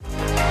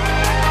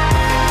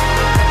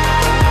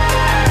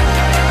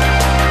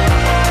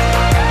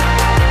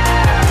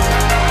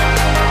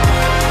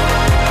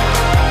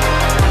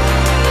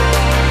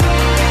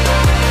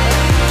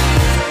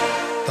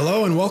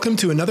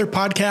welcome to another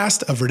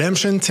podcast of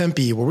Redemption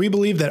Tempe, where we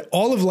believe that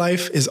all of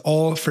life is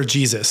all for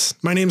Jesus.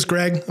 My name's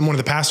Greg. I'm one of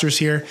the pastors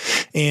here,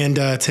 and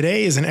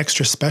today is an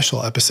extra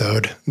special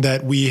episode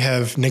that we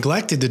have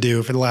neglected to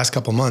do for the last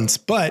couple months,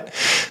 but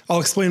I'll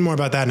explain more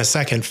about that in a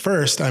second.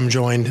 First, I'm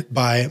joined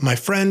by my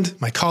friend,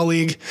 my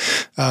colleague,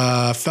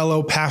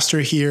 fellow pastor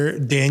here,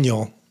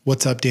 Daniel.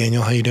 What's up,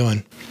 Daniel? How you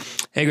doing?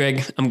 Hey,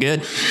 Greg. I'm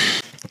good.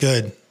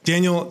 Good.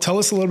 Daniel, tell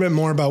us a little bit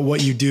more about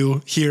what you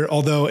do here,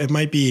 although it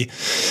might be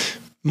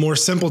more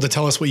simple to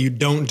tell us what you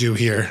don't do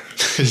here,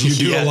 because you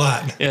do a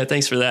lot. Yeah,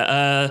 thanks for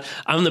that.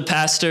 I'm the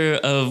pastor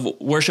of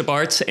Worship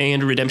Arts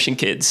and Redemption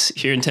Kids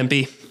here in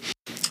Tempe.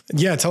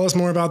 Yeah, tell us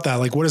more about that.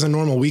 Like, what does a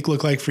normal week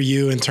look like for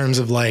you in terms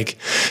of like,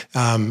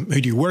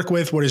 who do you work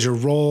with? What does your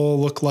role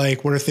look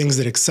like? What are things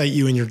that excite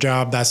you in your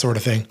job? That sort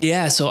of thing.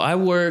 Yeah, so I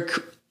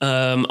work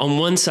on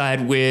one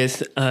side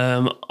with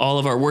all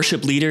of our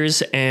worship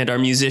leaders and our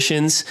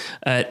musicians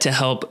to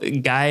help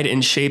guide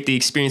and shape the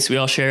experience we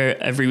all share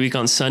every week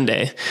on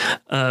Sunday,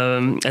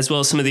 as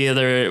well as some of the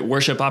other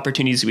worship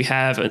opportunities we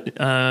have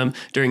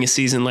during a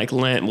season like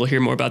Lent. We'll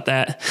hear more about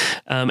that.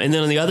 And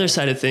then on the other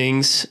side of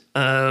things,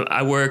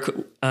 I work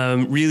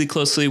really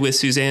closely with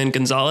Suzanne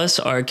Gonzalez,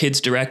 our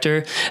kids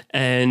director,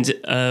 and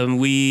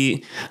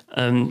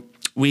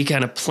we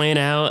kind of plan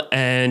out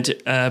and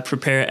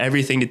prepare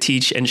everything to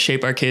teach and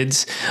shape our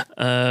kids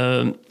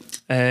in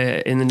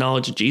the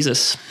knowledge of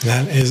Jesus.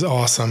 That is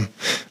awesome.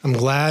 I'm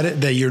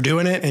glad that you're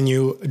doing it and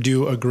you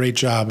do a great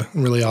job.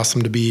 Really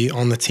awesome to be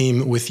on the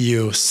team with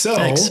you. So,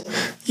 Thanks.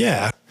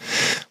 Yeah.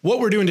 What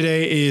we're doing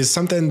today is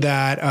something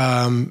that,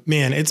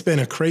 it's been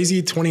a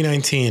crazy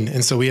 2019.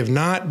 And so we have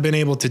not been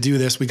able to do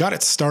this. We got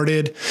it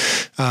started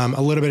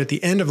a little bit at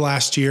the end of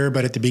last year,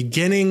 but at the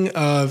beginning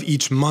of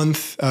each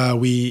month,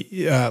 we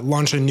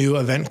launch a new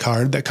event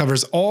card that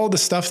covers all the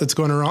stuff that's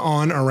going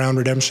on around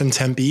Redemption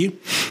Tempe.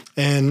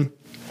 And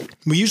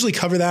we usually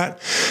cover that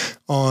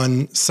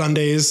on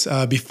Sundays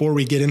before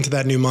we get into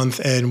that new month.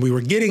 And we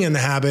were getting in the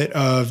habit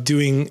of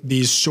doing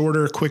these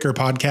shorter, quicker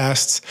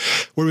podcasts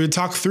where we would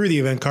talk through the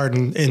event card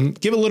and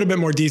give a little bit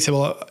more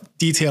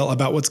detail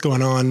about what's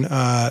going on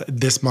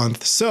this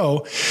month.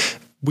 So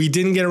we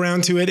didn't get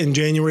around to it in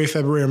January,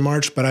 February, or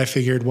March, but I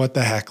figured, what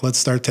the heck, let's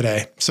start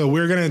today. So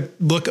we're going to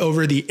look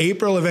over the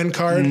April event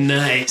card.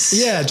 Nice.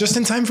 Yeah, just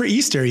in time for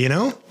Easter, you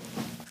know?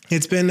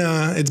 It's been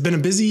a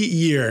busy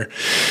year.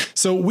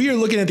 So we are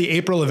looking at the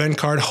April event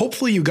card.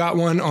 Hopefully you got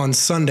one on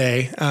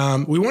Sunday.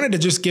 We wanted to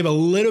just give a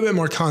little bit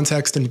more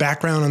context and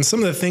background on some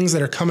of the things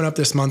that are coming up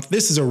this month.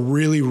 This is a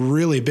really,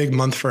 really big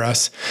month for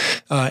us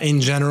in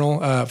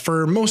general.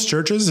 For most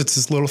churches, it's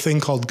this little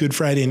thing called Good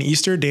Friday and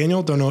Easter.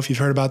 Daniel, don't know if you've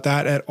heard about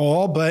that at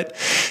all, but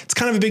it's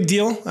kind of a big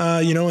deal,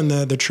 in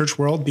the church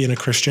world, being a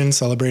Christian,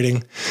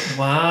 celebrating.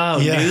 Wow,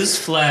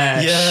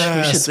 newsflash. Yeah,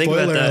 we should think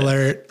about that. Spoiler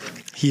alert.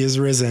 He is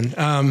risen.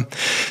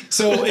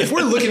 So if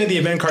we're looking at the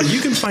event card, you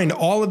can find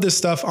all of this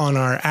stuff on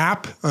our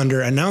app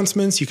under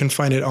announcements. You can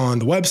find it on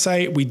the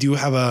website. We do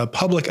have a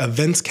public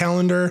events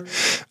calendar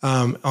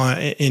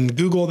in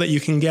Google that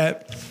you can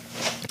get.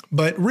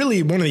 But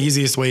really, one of the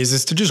easiest ways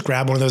is to just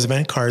grab one of those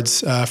event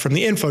cards from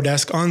the info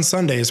desk on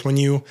Sundays when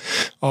you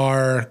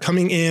are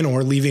coming in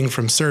or leaving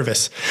from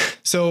service.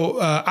 So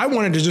I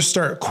wanted to just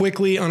start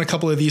quickly on a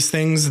couple of these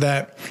things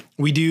that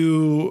we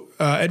do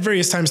at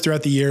various times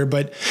throughout the year.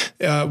 But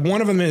one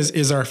of them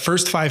is our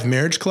First Five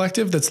Marriage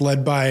Collective that's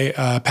led by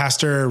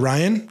Pastor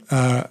Ryan.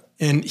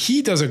 And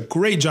he does a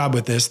great job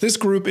with this. This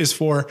group is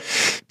for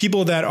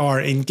people that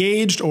are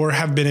engaged or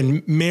have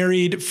been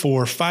married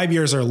for 5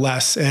 years or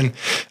less. And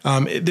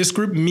this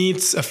group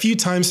meets a few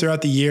times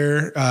throughout the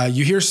year.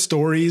 You hear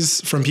stories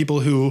from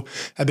people who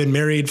have been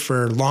married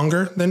for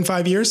longer than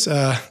 5 years.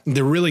 They're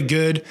really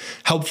good,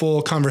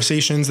 helpful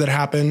conversations that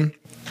happen.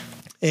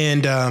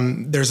 And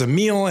there's a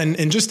meal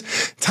and just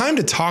time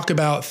to talk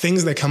about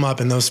things that come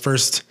up in those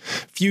first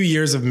few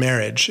years of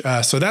marriage.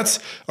 So that's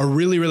a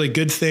really, really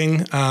good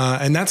thing.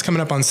 And that's coming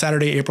up on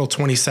Saturday, April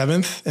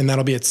 27th, and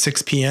that'll be at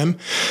 6 p.m.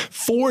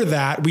 For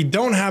that, we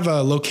don't have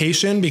a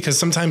location because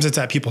sometimes it's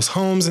at people's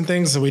homes and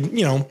things. So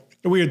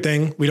a weird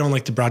thing. We don't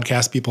like to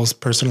broadcast people's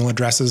personal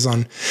addresses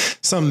on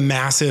some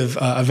massive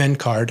event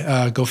card.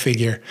 Go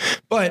figure.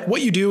 But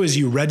what you do is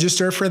you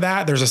register for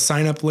that. There's a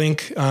sign up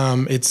link.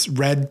 It's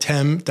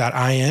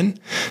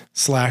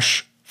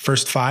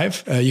redtem.in/First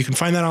Five. You can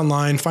find that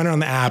online, find it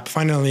on the app,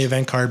 find it on the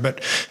event card,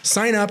 but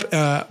sign up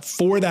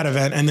for that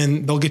event and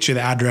then they'll get you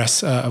the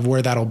address of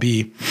where that'll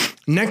be.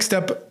 Next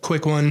up,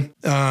 quick one,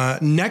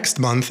 next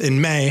month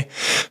in May,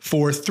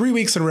 for 3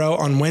 weeks in a row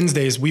on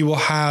Wednesdays, we will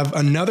have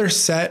another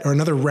set or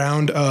another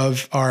round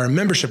of our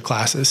membership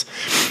classes.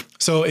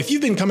 So if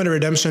you've been coming to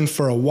Redemption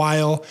for a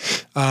while,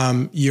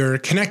 you're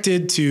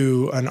connected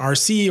to an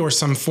RC or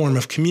some form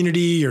of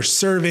community, you're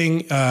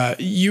serving,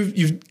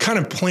 you've kind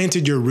of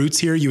planted your roots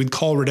here, you would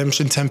call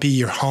Redemption Tempe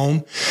your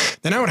home,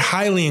 then I would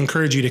highly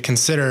encourage you to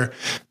consider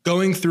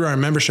going through our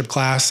membership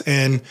class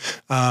and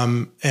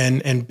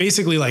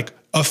basically like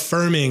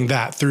affirming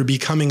that through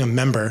becoming a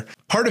member.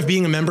 Part of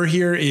being a member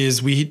here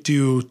is we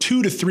do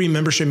 2 to 3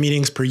 membership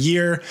meetings per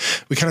year.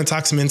 We kind of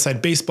talk some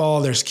inside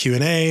baseball. There's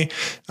Q&A,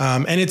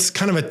 and it's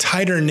kind of a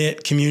tighter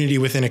knit community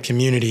within a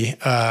community,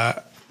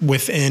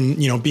 within,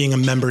 being a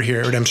member here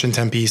at Redemption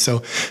Tempe.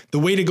 So the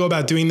way to go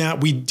about doing that,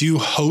 we do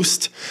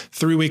host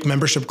 3-week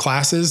membership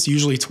classes,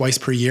 usually twice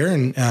per year.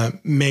 And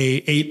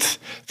May 8th,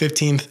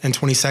 15th, and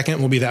 22nd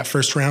will be that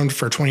first round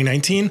for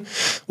 2019.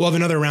 We'll have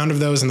another round of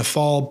those in the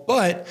fall.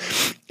 But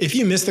if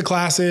you miss the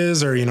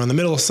classes or, in the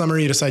middle of summer,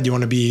 you decide you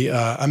want to be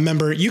a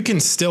member, you can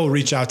still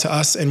reach out to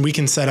us and we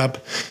can set up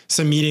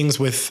some meetings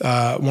with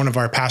one of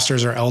our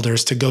pastors or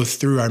elders to go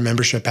through our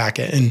membership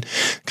packet and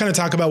kind of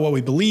talk about what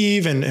we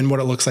believe and what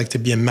it looks like to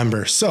be a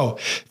member. So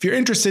if you're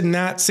interested in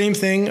that, same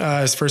thing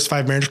as First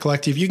 5 Marriage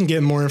Collective, you can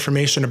get more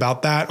information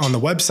about that on the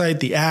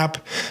website, the app,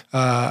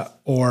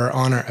 or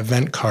on our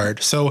event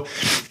card. So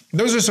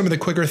those are some of the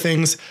quicker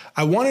things.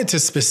 I wanted to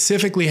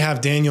specifically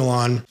have Daniel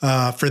on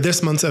for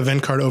this month's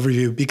event card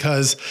overview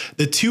because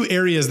the 2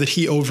 areas that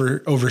he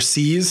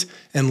oversees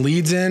and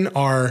leads in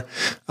are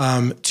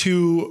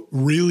 2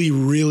 really,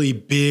 really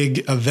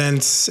big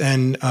events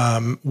and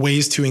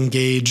ways to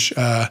engage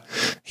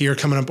here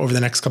coming up over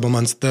the next couple of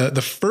months.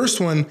 The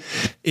first one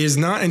is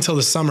not until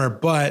the summer,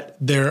 but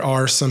there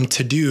are some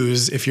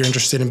to-dos if you're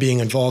interested in being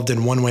involved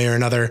in one way or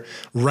another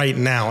right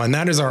now. And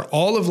that is our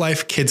All of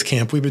Life Kids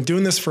Camp. We've been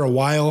doing this for a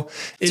while.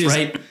 It is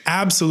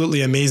absolutely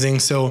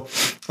amazing. So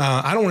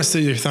I don't want to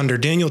steal your thunder.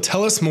 Daniel,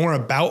 tell us more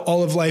about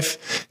All of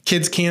Life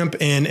Kids Camp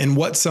and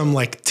what some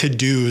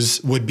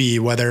to-dos would be,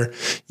 whether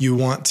you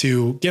want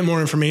to get more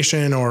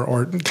information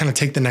or kind of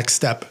take the next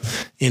step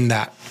in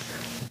that.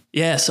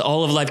 Yes,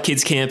 All of Life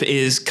Kids Camp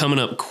is coming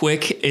up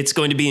quick. It's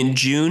going to be in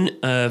June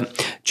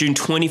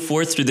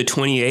 24th through the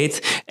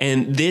 28th.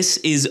 And this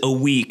is a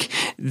week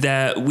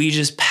that we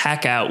just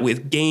pack out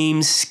with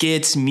games,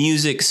 skits,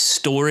 music,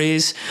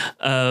 stories,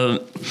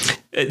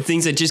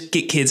 things that just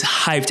get kids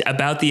hyped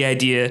about the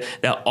idea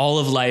that all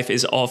of life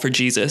is all for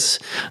Jesus.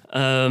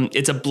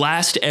 It's a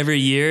blast every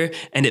year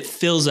and it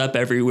fills up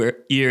every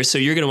year. So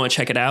you're going to want to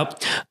check it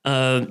out.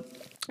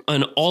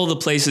 On all the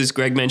places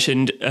Greg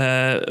mentioned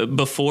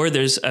before,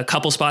 there's a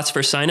couple spots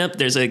for sign up.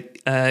 There's a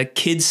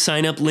kids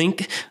sign up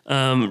link,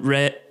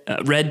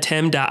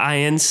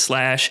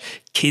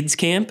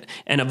 redtem.in/kidscamp,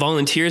 and a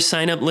volunteer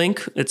sign up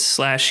link. It's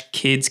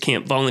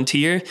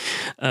 /kidscampvolunteer.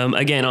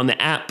 Again, on the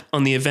app,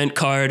 on the event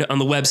card, on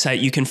the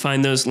website, you can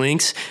find those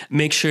links.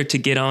 Make sure to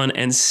get on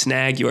and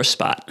snag your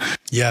spot.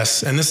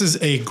 Yes. And this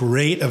is a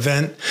great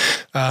event.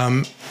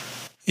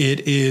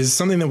 It is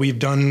something that we've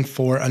done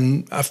for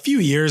a few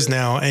years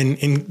now.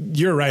 And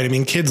you're right. I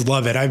mean, kids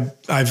love it.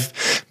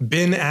 I've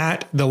been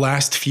at the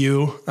last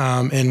few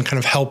and kind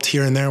of helped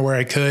here and there where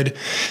I could.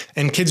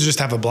 And kids just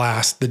have a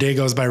blast. The day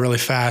goes by really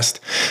fast.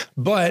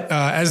 But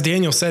as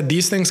Daniel said,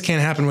 these things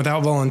can't happen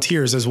without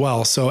volunteers as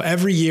well. So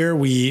every year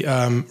we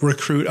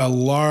recruit a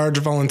large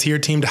volunteer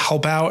team to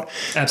help out,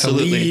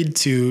 Absolutely.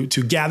 To lead,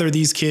 to gather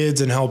these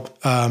kids and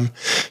help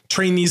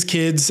train these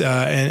kids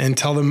and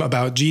tell them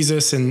about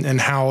Jesus and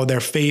how their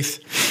faith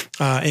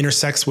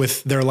intersects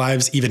with their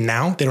lives even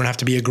now. They don't have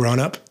to be a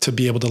grown-up to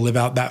be able to live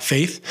out that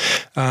faith.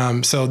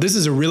 So this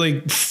is a really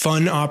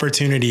fun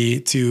opportunity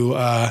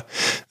to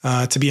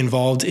be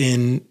involved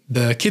in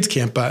the kids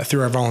camp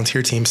through our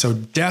volunteer team. So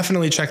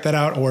definitely check that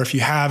out. Or if you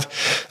have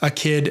a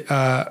kid,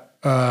 a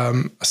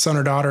son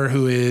or daughter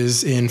who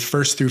is in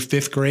 1st through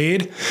 5th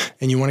grade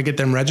and you want to get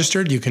them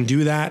registered, you can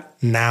do that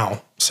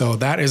now. So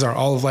that is our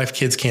All of Life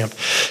Kids Camp.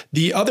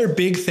 The other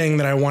big thing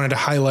that I wanted to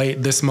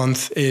highlight this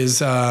month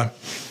is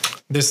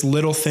this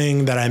little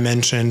thing that I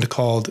mentioned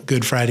called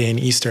Good Friday and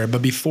Easter.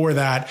 But before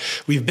that,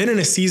 we've been in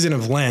a season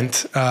of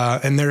Lent,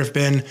 and there have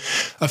been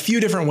a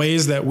few different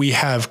ways that we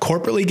have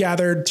corporately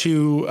gathered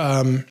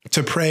to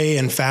pray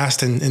and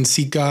fast and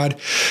seek God.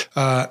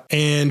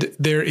 And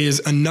there is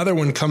another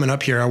one coming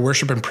up here, our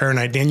worship and prayer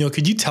night. Daniel,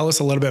 could you tell us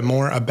a little bit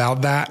more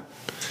about that?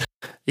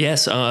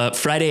 Yes,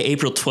 Friday,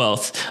 April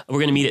 12th, we're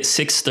going to meet at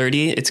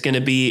 6:30. It's going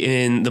to be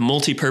in the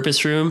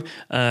multi-purpose room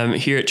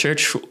here at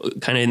church,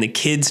 kind of in the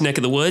kids' neck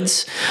of the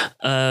woods.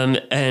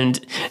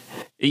 And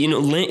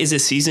Lent is a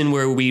season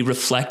where we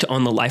reflect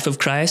on the life of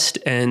Christ.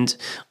 And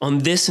on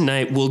this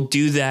night, we'll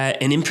do that.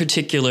 And in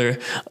particular,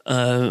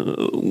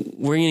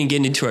 we're going to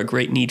get into our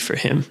great need for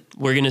him.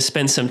 We're going to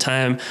spend some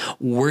time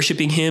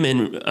worshiping him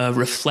and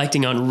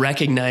reflecting on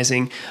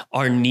recognizing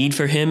our need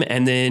for him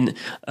and then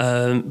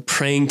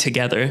praying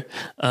together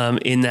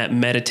in that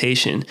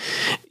meditation.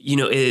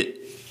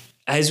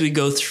 As we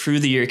go through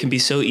the year, it can be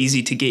so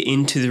easy to get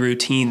into the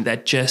routine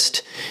that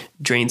just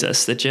drains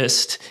us, that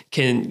just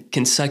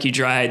can suck you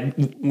dry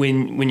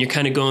when you're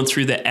kind of going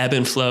through the ebb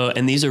and flow.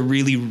 And these are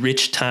really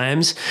rich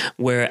times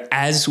where,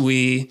 as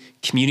we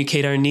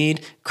communicate our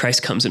need,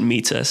 Christ comes and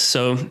meets us.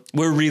 So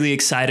we're really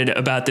excited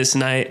about this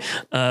night.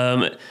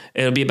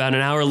 It'll be about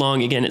an hour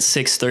long, again at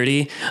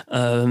 6:30.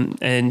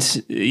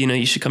 And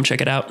you should come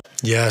check it out.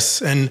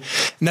 Yes. And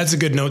that's a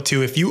good note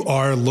too. If you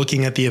are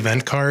looking at the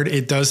event card,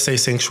 it does say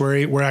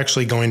sanctuary. We're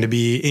actually going to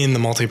be in the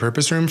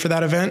multipurpose room for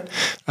that event,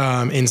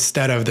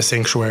 instead of the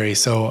sanctuary.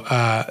 So,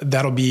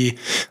 that'll be a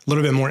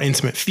little bit more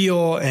intimate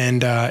feel,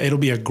 and, it'll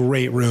be a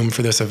great room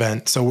for this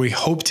event. So we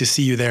hope to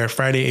see you there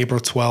Friday, April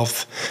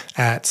 12th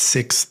at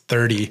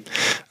 6:30.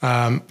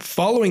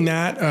 Following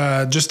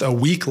that, just a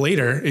week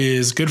later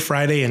is Good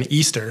Friday and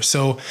Easter.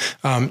 So,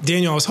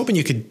 Daniel, I was hoping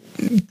you could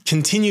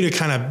continue to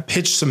kind of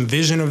pitch some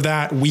vision of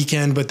that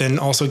weekend, but then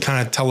also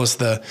kind of tell us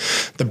the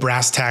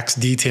brass tacks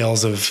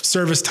details of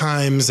service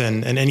times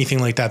and anything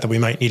like that we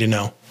might need to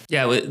know.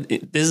 Yeah,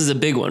 this is a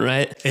big one,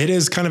 right? It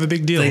is kind of a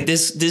big deal. Like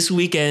this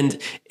weekend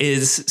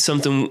is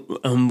something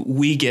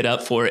we get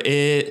up for.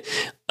 It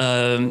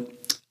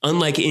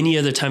unlike any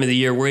other time of the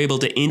year, we're able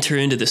to enter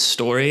into the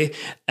story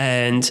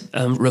and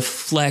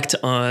reflect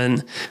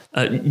on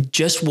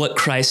just what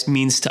Christ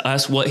means to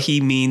us, what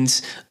he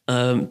means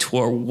to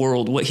our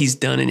world, what he's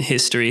done in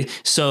history.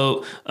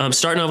 So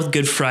starting off with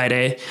Good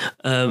Friday,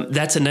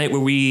 that's a night where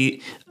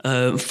we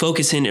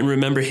focus in and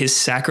remember his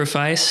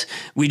sacrifice.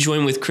 We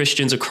join with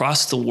Christians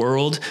across the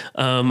world,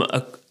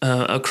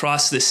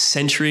 across the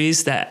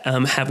centuries that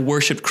have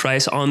worshiped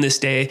Christ on this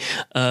day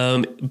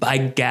by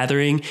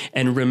gathering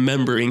and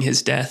remembering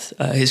his death,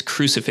 his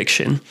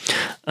crucifixion.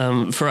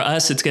 For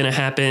us, it's going to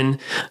happen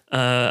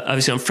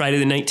obviously on Friday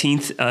the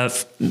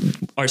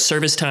 19th. Our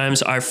service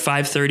times are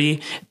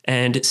 5:30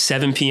 and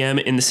 7 p.m.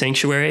 in the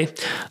sanctuary.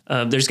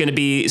 There's going to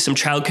be some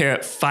childcare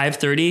at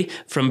 5:30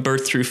 from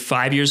birth through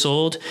 5 years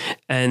old.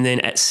 And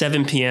then at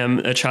 7 p.m.,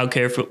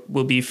 childcare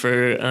will be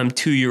for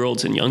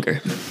 2-year-olds and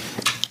younger.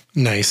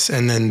 Nice.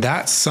 And then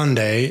that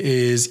Sunday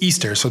is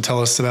Easter. So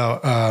tell us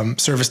about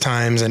service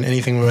times and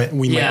anything we might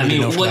need to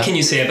know for what that. Can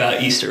you say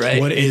about Easter,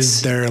 right? What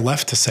is there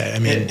left to say? I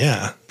mean,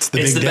 it's the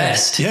big day.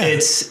 Best. Yeah.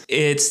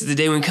 It's the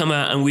day we come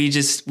out and we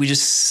just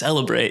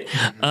celebrate.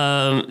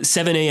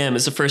 7 a.m.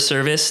 is the first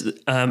service.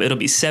 It'll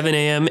be 7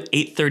 a.m.,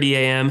 8:30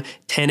 a.m.,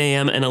 10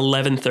 a.m., and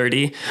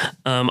 11:30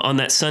 on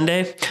that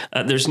Sunday.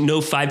 There's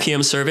no 5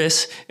 p.m.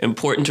 service.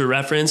 Important to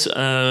reference,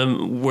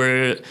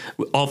 where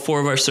all 4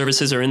 of our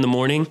services are in the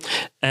morning.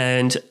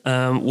 And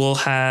we'll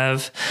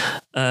have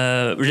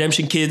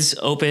Redemption Kids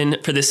open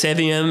for the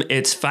 7 a.m.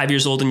 It's 5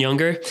 years old and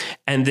younger.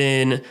 And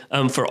then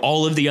for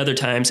all of the other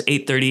times,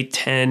 8:30,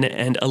 10,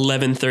 and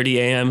 11:30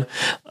 a.m.,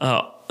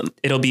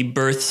 it'll be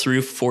birth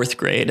through 4th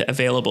grade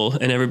available,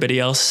 and everybody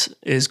else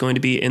is going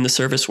to be in the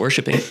service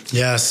worshiping.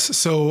 Yes.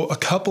 So a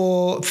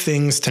couple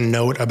things to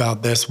note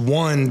about this.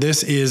 One,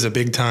 this is a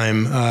big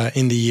time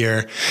in the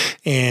year,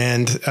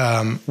 and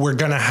we're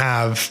going to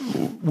have,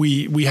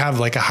 we have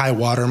like a high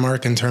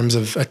watermark in terms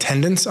of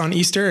attendance on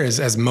Easter,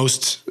 as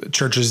most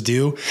churches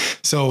do.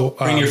 So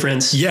bring your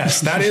friends.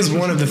 Yes, that is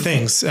one of the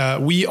things.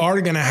 We are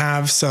going to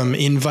have some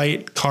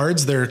invite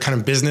cards. They're kind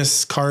of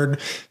business card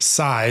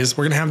size.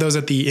 We're going to have those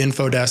at the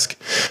info desk.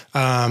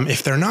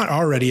 If they're not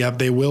already up,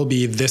 they will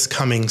be this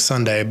coming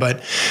Sunday,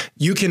 but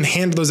you can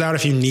hand those out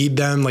if you need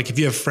them. Like if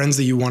you have friends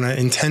that you want to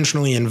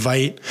intentionally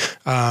invite,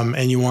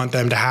 and you want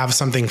them to have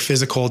something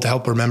physical to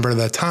help remember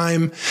the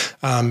time,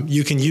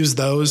 you can use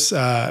those,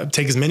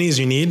 take as many as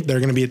you need. They're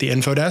going to be at the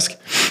info desk.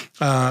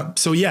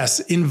 So yes,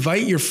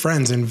 invite your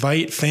friends,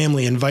 invite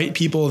family, invite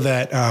people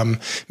that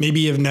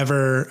maybe have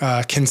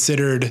never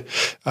considered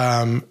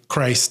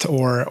Christ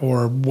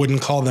or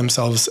wouldn't call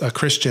themselves a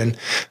Christian.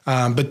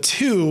 But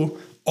 2,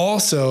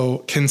 also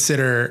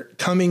consider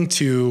coming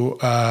to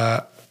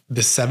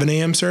the 7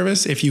 a.m.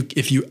 service. If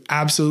you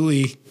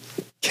absolutely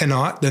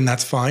cannot, then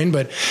that's fine.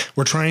 But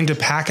we're trying to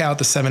pack out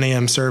the 7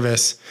 a.m.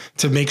 service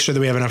to make sure that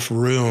we have enough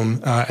room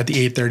at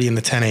the 8:30 and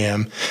the 10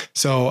 a.m.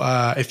 So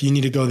if you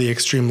need to go the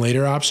extreme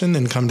later option,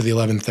 then come to the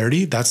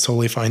 11:30. That's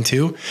totally fine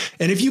too.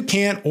 And if you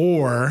can't,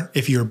 or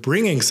if you're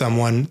bringing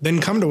someone, then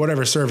come to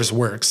whatever service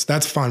works.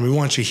 That's fine. We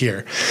want you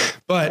here.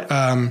 But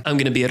I'm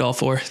going to be at all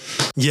 4.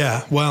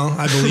 Yeah, well,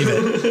 I believe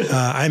it.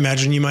 I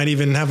imagine you might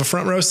even have a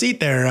front row seat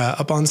there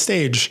up on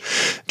stage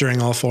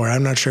during all 4.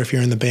 I'm not sure if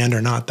you're in the band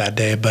or not that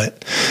day,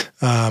 but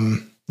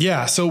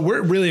yeah, so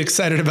we're really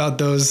excited about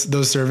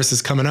those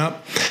services coming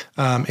up.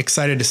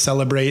 Excited to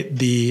celebrate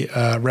the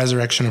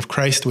resurrection of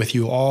Christ with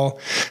you all.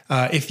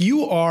 If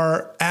you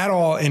are at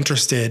all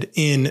interested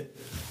in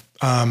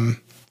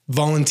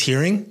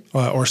volunteering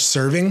or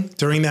serving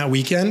during that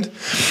weekend,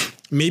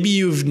 maybe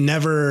you've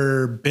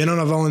never been on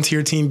a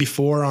volunteer team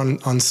before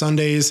on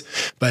Sundays,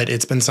 but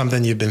it's been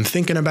something you've been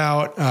thinking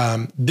about.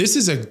 This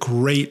is a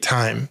great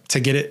time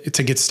to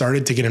get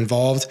started, to get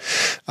involved.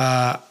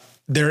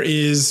 there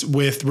is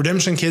with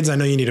Redemption Kids, I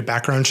know you need a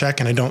background check,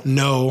 and I don't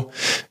know,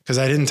 because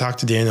I didn't talk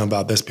to Daniel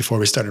about this before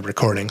we started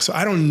recording. So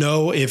I don't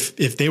know if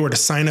they were to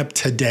sign up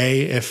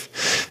today,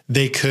 if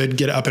they could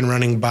get up and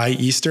running by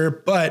Easter,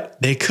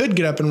 but they could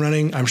get up and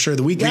running, I'm sure,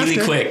 the week after.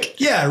 Really quick.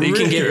 Yeah. You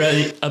can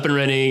get up and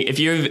running. If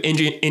you have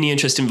any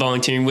interest in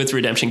volunteering with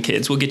Redemption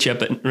Kids, we'll get you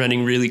up and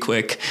running really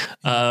quick.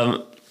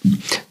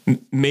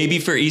 Maybe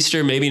for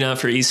Easter, maybe not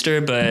for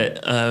Easter, but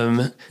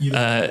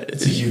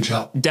it's a huge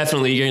help.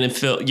 Definitely,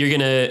 you're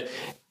gonna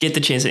get the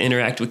chance to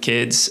interact with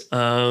kids,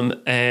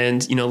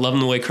 and love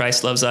them the way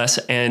Christ loves us,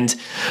 and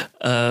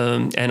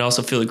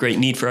also feel a great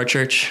need for our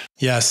church.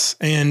 Yes,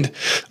 and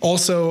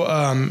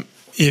also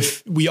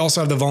if we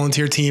also have the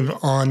volunteer team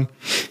on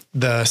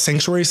the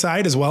sanctuary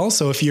side as well.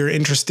 So if you're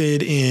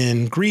interested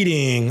in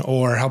greeting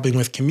or helping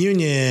with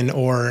communion,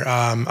 or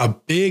a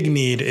big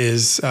need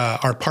is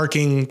our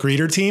parking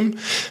greeter team,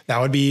 that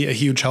would be a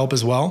huge help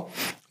as well.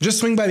 Just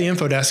swing by the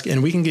info desk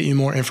and we can get you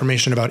more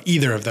information about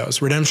either of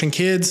those, Redemption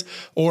Kids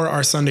or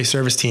our Sunday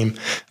service team.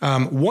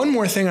 One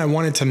more thing I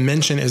wanted to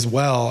mention as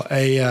well,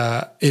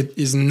 it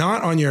is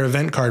not on your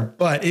event card,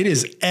 but it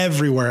is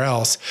everywhere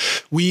else.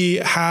 We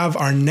have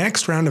our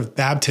next round of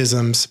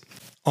baptisms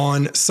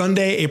on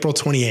Sunday, April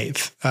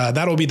 28th.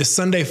 That'll be the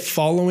Sunday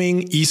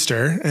following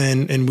Easter.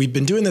 And we've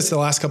been doing this the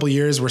last couple of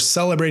years. We're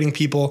celebrating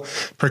people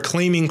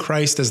proclaiming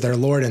Christ as their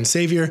Lord and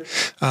Savior.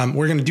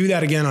 We're going to do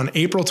that again on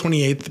April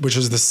 28th, which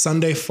is the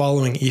Sunday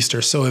following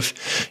Easter. So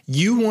if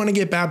you want to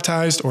get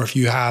baptized, or if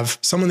you have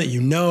someone that you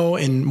know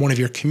in one of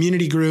your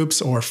community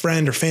groups or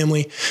friend or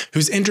family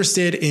who's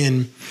interested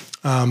in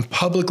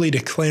publicly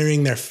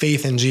declaring their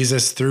faith in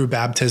Jesus through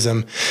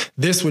baptism,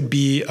 this would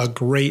be a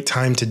great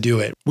time to do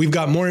it. We've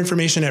got more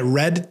information at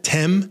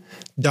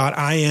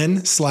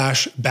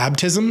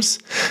redtem.in/baptisms,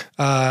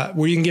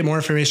 where you can get more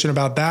information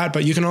about that.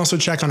 But you can also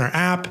check on our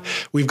app.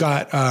 We've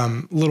got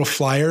little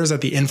flyers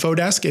at the info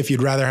desk if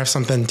you'd rather have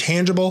something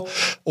tangible,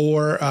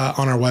 or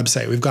on our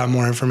website. We've got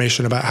more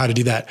information about how to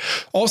do that.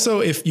 Also,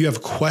 if you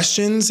have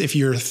questions, if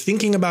you're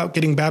thinking about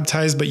getting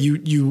baptized, but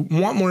you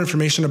want more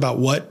information about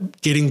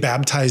what getting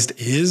baptized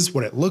is,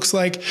 what it looks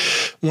like,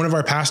 one of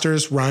our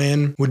pastors,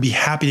 Ryan, would be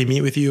happy to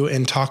meet with you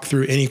and talk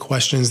through any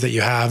questions that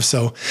you have.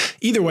 So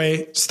either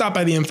way, stop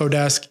by the info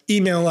desk,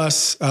 email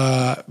us,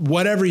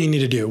 whatever you need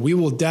to do. We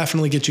will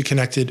definitely get you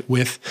connected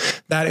with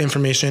that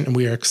information, and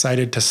we are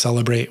excited to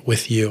celebrate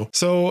with you.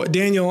 So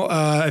Daniel,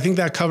 I think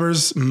that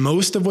covers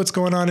most of what's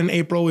going on in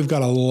April. We've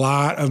got a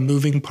lot of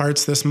moving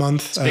parts this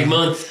month. It's a big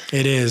month.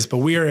 It is, but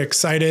we are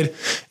excited.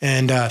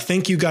 And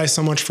thank you guys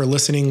so much for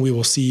listening. We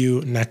will see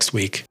you next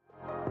week.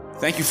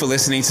 Thank you for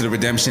listening to the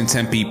Redemption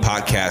Tempe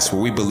podcast,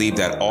 where we believe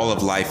that all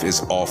of life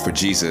is all for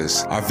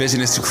Jesus. Our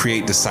vision is to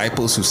create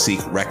disciples who seek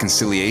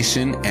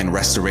reconciliation and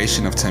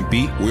restoration of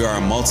Tempe. We are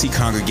a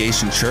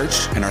multi-congregation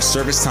church, and our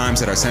service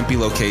times at our Tempe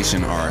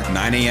location are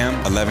 9 a.m.,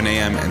 11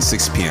 a.m., and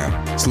 6 p.m.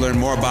 To learn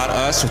more about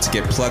us or to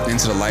get plugged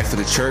into the life of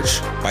the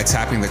church by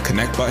tapping the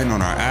connect button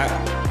on our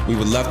app, we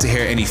would love to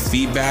hear any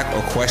feedback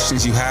or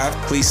questions you have.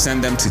 Please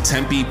send them to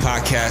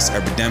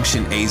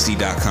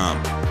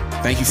tempepodcast@redemptionaz.com.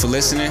 Thank you for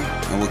listening,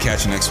 and we'll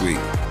catch you next week.